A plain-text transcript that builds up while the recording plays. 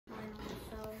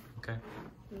Okay.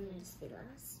 This will be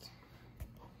last.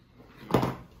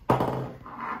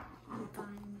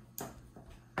 Fine.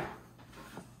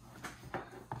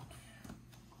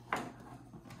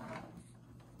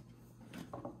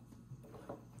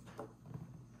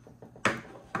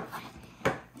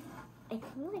 I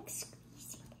feel like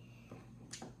squeezing.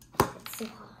 It's so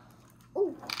hard.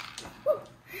 Ooh. Ooh.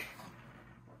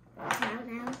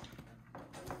 Now.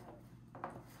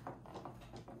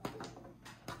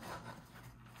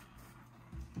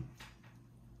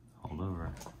 Hold over.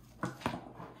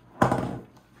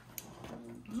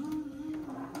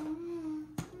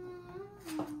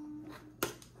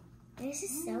 This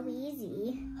is so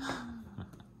easy.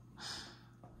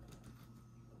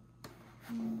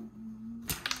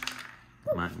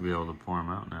 Might be able to pour them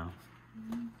out now.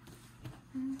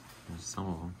 There's some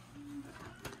of them.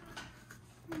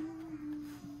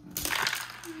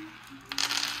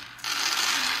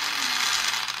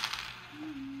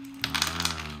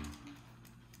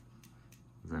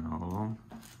 Is that all of them?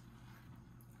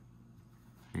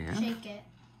 Yeah. Shake it.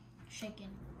 Shaking.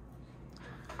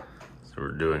 So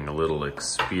we're doing a little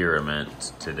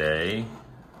experiment today.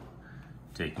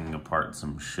 Taking apart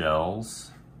some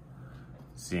shells.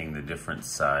 Seeing the different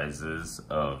sizes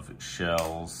of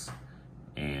shells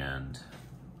and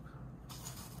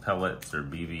pellets or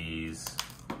BBs,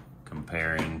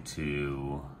 comparing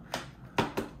to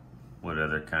what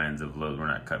other kinds of loads. We're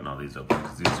not cutting all these open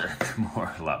because these are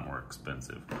a lot more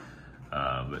expensive,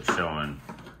 but showing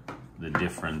the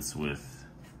difference with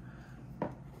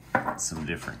some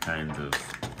different kinds of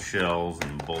shells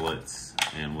and bullets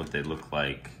and what they look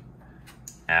like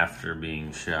after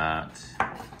being shot.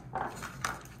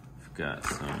 We've got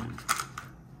some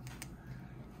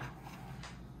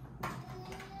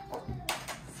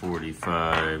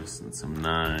 45s and some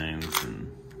 9s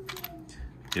and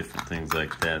different things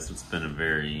like that. So it's been a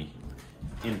very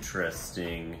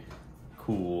interesting,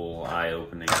 cool,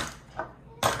 eye-opening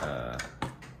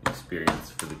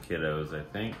experience for the kiddos, I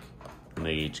think. And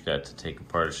they each got to take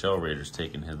apart a shell. Raider's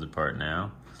taking his apart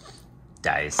now.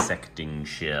 Dissecting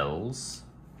shells.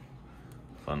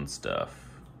 Fun stuff.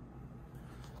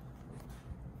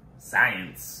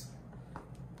 Science.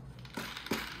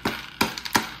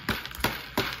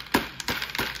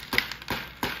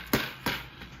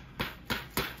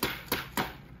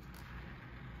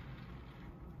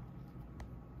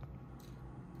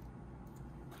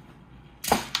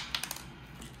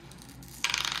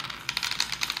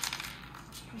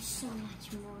 There's so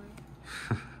much more.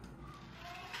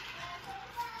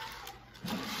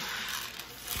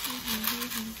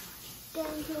 Go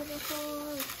into the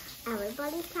hole.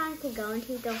 Everybody's trying to go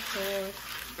into the hole.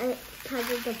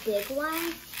 Because of the big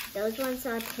ones, those ones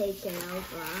are taken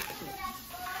over.